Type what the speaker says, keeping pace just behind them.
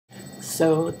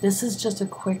So this is just a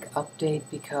quick update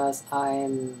because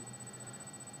I'm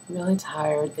really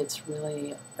tired. It's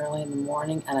really early in the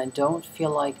morning and I don't feel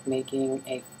like making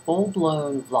a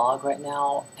full-blown vlog right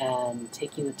now and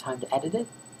taking the time to edit it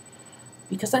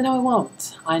because I know I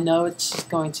won't. I know it's just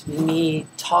going to be me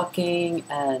talking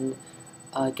and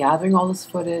gathering all this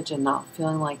footage and not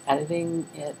feeling like editing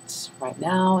it right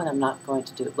now, and I'm not going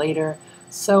to do it later.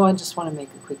 So I just want to make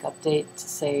a quick update to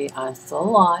say I'm still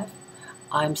alive.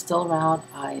 I'm still around.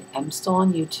 I am still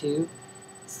on YouTube.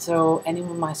 So any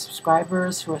of my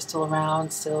subscribers who are still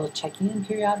around, still checking in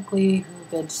periodically,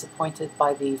 who've been disappointed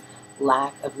by the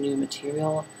lack of new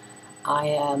material, I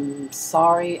am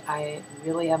sorry. I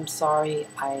really am sorry.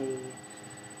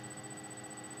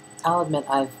 I'll admit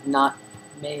I've not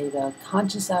made a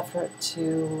conscious effort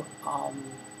to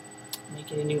make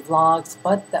any new vlogs,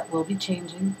 but that will be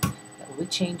changing. That will be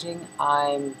changing.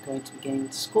 I'm going to be getting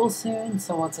to school soon,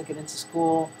 so once I get into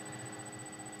school,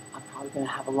 I'm probably going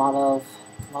to have a lot of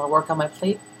work on my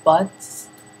plate, but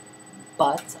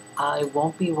I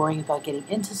won't be worrying about getting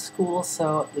into school,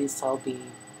 so at least I'll be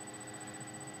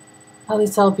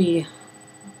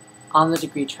on the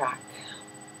degree track.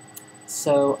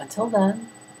 So until then,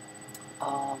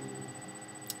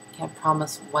 can't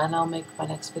promise when I'll make my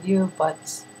next video,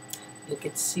 but you'll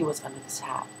get to see what's under this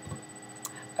hat.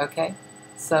 Okay?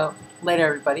 So later,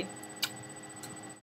 everybody.